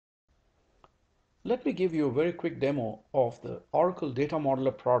Let me give you a very quick demo of the Oracle Data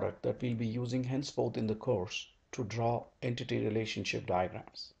Modeler product that we'll be using henceforth in the course to draw entity relationship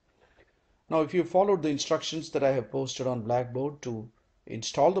diagrams. Now, if you followed the instructions that I have posted on Blackboard to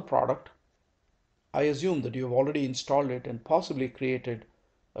install the product, I assume that you have already installed it and possibly created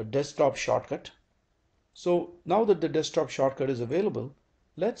a desktop shortcut. So now that the desktop shortcut is available,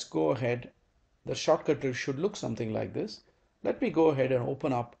 let's go ahead. The shortcut should look something like this. Let me go ahead and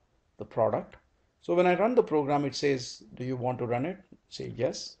open up the product. So when I run the program, it says, do you want to run it? Say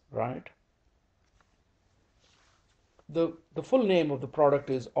yes, run it. The full name of the product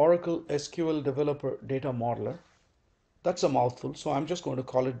is Oracle SQL Developer Data Modeler. That's a mouthful, so I'm just going to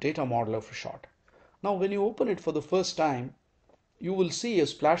call it Data Modeler for short. Now, when you open it for the first time, you will see a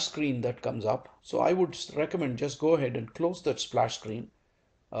splash screen that comes up. So I would recommend just go ahead and close that splash screen.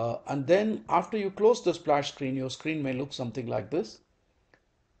 And then after you close the splash screen, your screen may look something like this.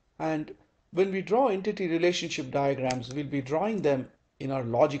 And when we draw entity relationship diagrams, we'll be drawing them in our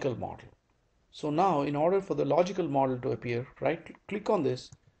logical model. So now in order for the logical model to appear, right click on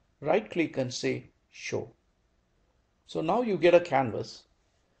this, right click and say show. So now you get a canvas,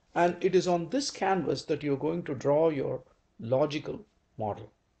 and it is on this canvas that you're going to draw your logical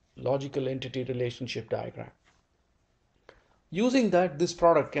model, logical entity relationship diagram. Using that, this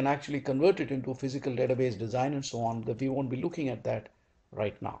product can actually convert it into physical database design and so on, that we won't be looking at that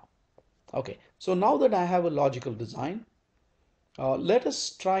right now. Okay, so now that I have a logical design, let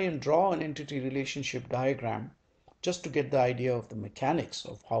us try and draw an entity relationship diagram just to get the idea of the mechanics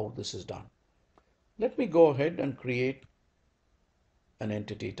of how this is done. Let me go ahead and create an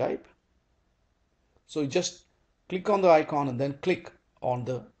entity type. So just click on the icon and then click on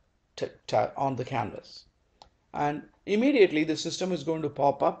the canvas. And immediately the system is going to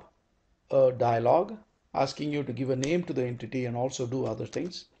pop up a dialog asking you to give a name to the entity and also do other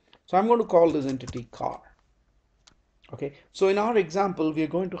things. So I'm going to call this entity car. Okay, so in our example, we are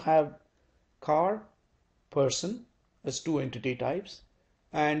going to have car, person as two entity types,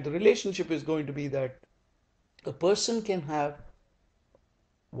 and the relationship is going to be that a person can have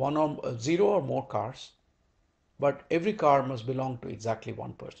zero or more cars, but every car must belong to exactly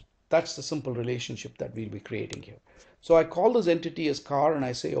one person. That's the simple relationship that we'll be creating here. So I call this entity as car and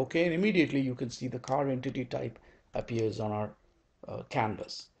I say okay, and immediately you can see the car entity type appears on our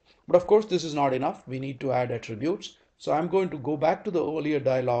canvas. But of course this is not enough. We need to add attributes. So I'm going to go back to the earlier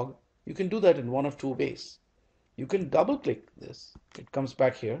dialog. You can do that in one of two ways. You can double click this, it comes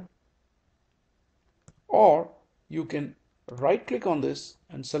back here, or you can right click on this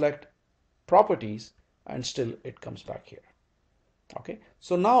and select properties, and still it comes back here. Okay,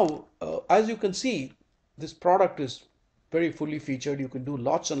 so now as you can see, this product is very fully featured. You can do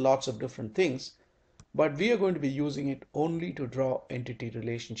lots and lots of different things, but we are going to be using it only to draw entity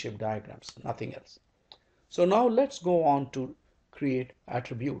relationship diagrams, nothing else. So now let's go on to create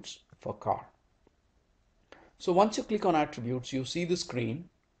attributes for car. So once you click on attributes, you see the screen,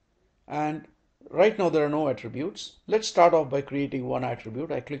 and right now there are no attributes. Let's start off by creating one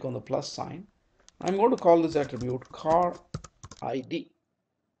attribute. I click on the plus sign. I'm going to call this attribute car ID.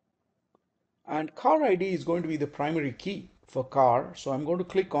 And car ID is going to be the primary key for car. So I'm going to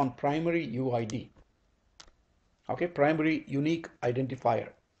click on primary UID. Okay, primary unique identifier,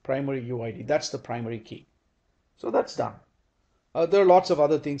 primary UID. That's the primary key. So that's done. There are lots of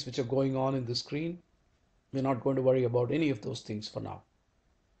other things which are going on in the screen. We're not going to worry about any of those things for now.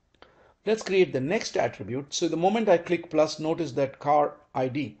 Let's create the next attribute. So the moment I click plus, notice that car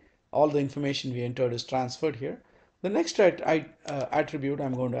ID, all the information we entered is transferred here. The next attribute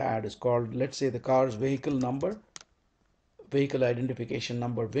I'm going to add is called, let's say, the car's vehicle number, vehicle identification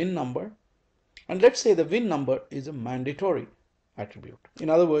number, VIN number. And let's say the VIN number is a mandatory attribute. In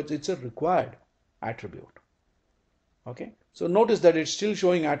other words, it's a required attribute. Okay, so notice that it's still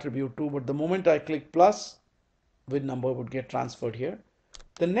showing attribute 2, but the moment I click plus, VIN number would get transferred here.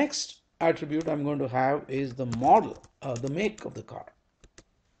 The next attribute I'm going to have is the model, the make of the car,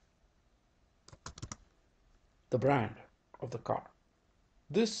 the brand of the car.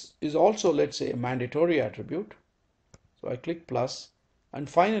 This is also, let's say, a mandatory attribute. So I click plus, and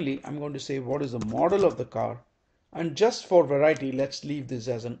finally I'm going to say what is the model of the car, and just for variety, let's leave this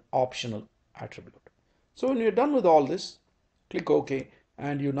as an optional attribute. So when you're done with all this, click OK,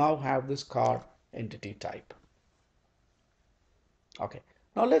 and you now have this car entity type. Okay,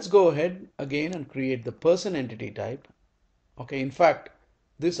 now let's go ahead again and create the person entity type. Okay, in fact,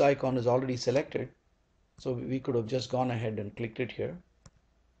 this icon is already selected, so we could have just gone ahead and clicked it here.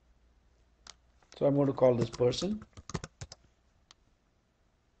 So I'm going to call this person,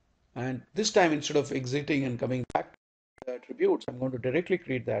 and this time instead of exiting and coming back, attributes, I'm going to directly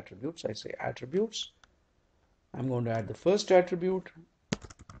create the attributes. I say attributes. I'm going to add the first attribute,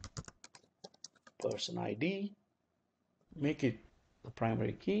 person ID, make it the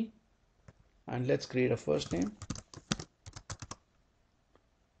primary key, and let's create a first name,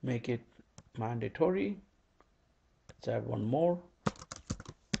 make it mandatory. Let's add one more,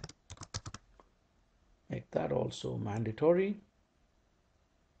 make that also mandatory.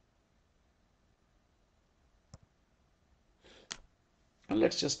 And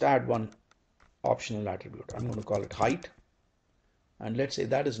let's just add one optional attribute. I'm going to call it height, and let's say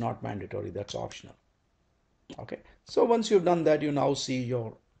that is not mandatory, that's optional. Okay, so once you've done that, you now see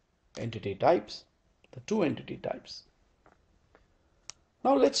your entity types, the two entity types.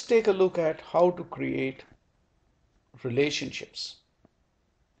 Now let's take a look at how to create relationships.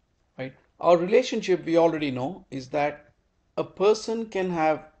 Right, our relationship, we already know, is that a person can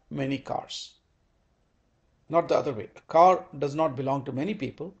have many cars, not the other way. A car does not belong to many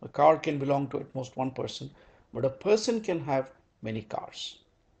people. A car can belong to at most one person, but a person can have many cars.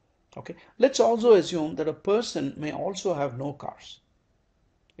 Okay, let's also assume that a person may also have no cars.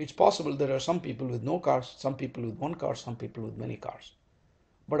 It's possible there are some people with no cars, some people with one car, some people with many cars.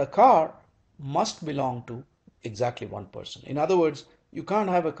 But a car must belong to exactly one person. In other words, you can't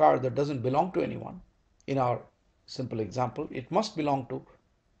have a car that doesn't belong to anyone. In our simple example, it must belong to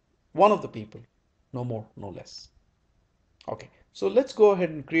one of the people, no more, no less. Okay, so let's go ahead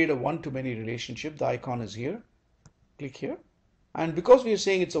and create a one-to-many relationship. The icon is here. Click here. And because we are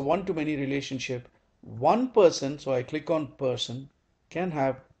saying it's a one-to-many relationship, one person, so I click on person, can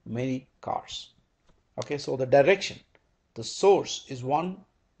have many cars. Okay, so the direction, the source is one,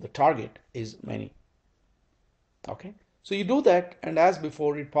 the target is many. Okay, so you do that, and as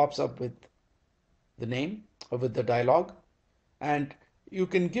before, it pops up with the name or with the dialog, and you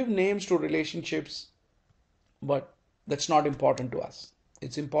can give names to relationships, but that's not important to us.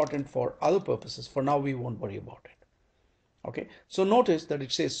 It's important for other purposes. For now, we won't worry about it. Okay, so notice that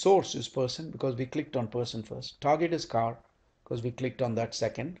it says source is person because we clicked on person first. Target is car because we clicked on that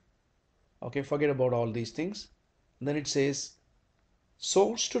second. Okay, forget about all these things. And then it says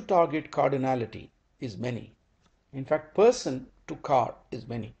source to target cardinality is many. In fact, person to car is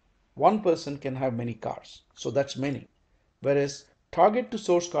many. One person can have many cars, so that's many. Whereas target to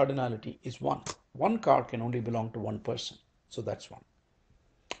source cardinality is one. One car can only belong to one person, so that's one.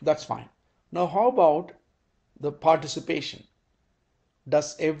 That's fine. Now, how about the participation?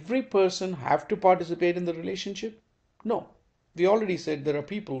 Does every person have to participate in the relationship? No. We already said there are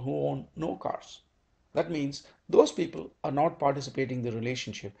people who own no cars. That means those people are not participating in the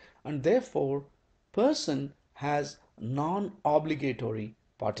relationship, and therefore person has non-obligatory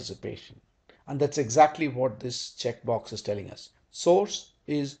participation. And that's exactly what this checkbox is telling us. Source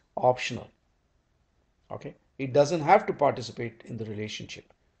is optional. Okay, it doesn't have to participate in the relationship.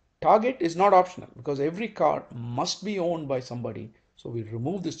 Target is not optional because every car must be owned by somebody, so we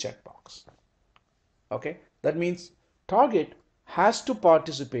remove this checkbox. Okay, that means target has to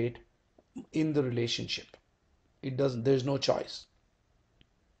participate in the relationship. It doesn't, there's no choice.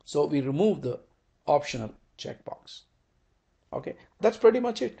 So we remove the optional checkbox. Okay, that's pretty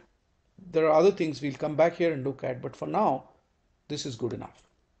much it. There are other things we'll come back here and look at, but for now, this is good enough.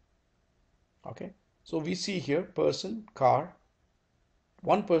 Okay, so we see here person, car.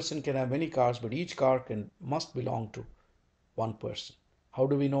 One person can have many cars, but each car must belong to one person. How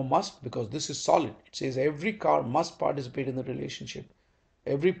do we know must? Because this is solid. It says every car must participate in the relationship.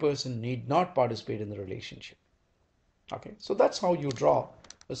 Every person need not participate in the relationship. Okay, so that's how you draw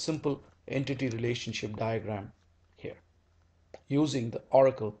a simple entity relationship diagram here using the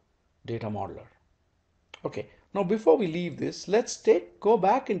Oracle Data Modeler. Okay, now before we leave this, let's go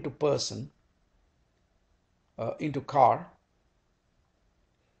back into person, into car.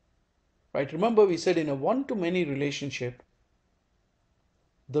 Right, remember we said in a one-to-many relationship,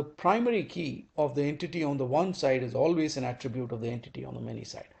 the primary key of the entity on the one side is always an attribute of the entity on the many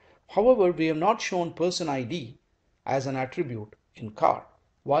side. However, we have not shown person ID as an attribute in car.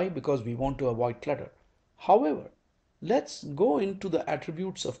 Why? Because we want to avoid clutter. However, let's go into the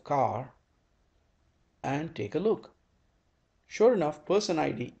attributes of car and take a look. Sure enough, person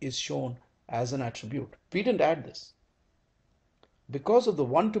ID is shown as an attribute. We didn't add this. Because of the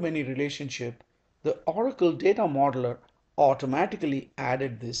one-to-many relationship, the Oracle Data Modeler automatically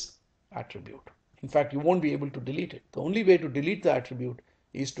added this attribute. In fact, you won't be able to delete it. The only way to delete the attribute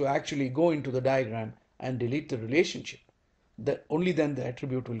is to actually go into the diagram and delete the relationship. Only then the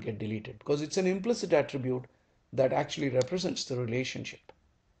attribute will get deleted because it's an implicit attribute that actually represents the relationship.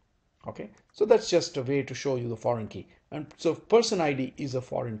 Okay, so that's just a way to show you the foreign key. And so person ID is a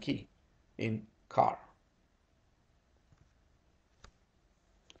foreign key in car.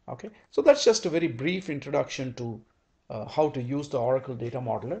 Okay, so that's just a very brief introduction to how to use the Oracle Data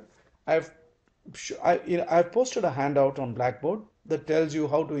Modeler. I've I've posted a handout on Blackboard that tells you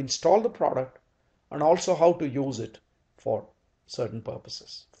how to install the product and also how to use it for certain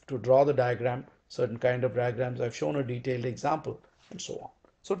purposes. To draw the diagram, certain kind of diagrams, I've shown a detailed example and so on.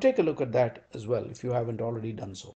 So take a look at that as well if you haven't already done so.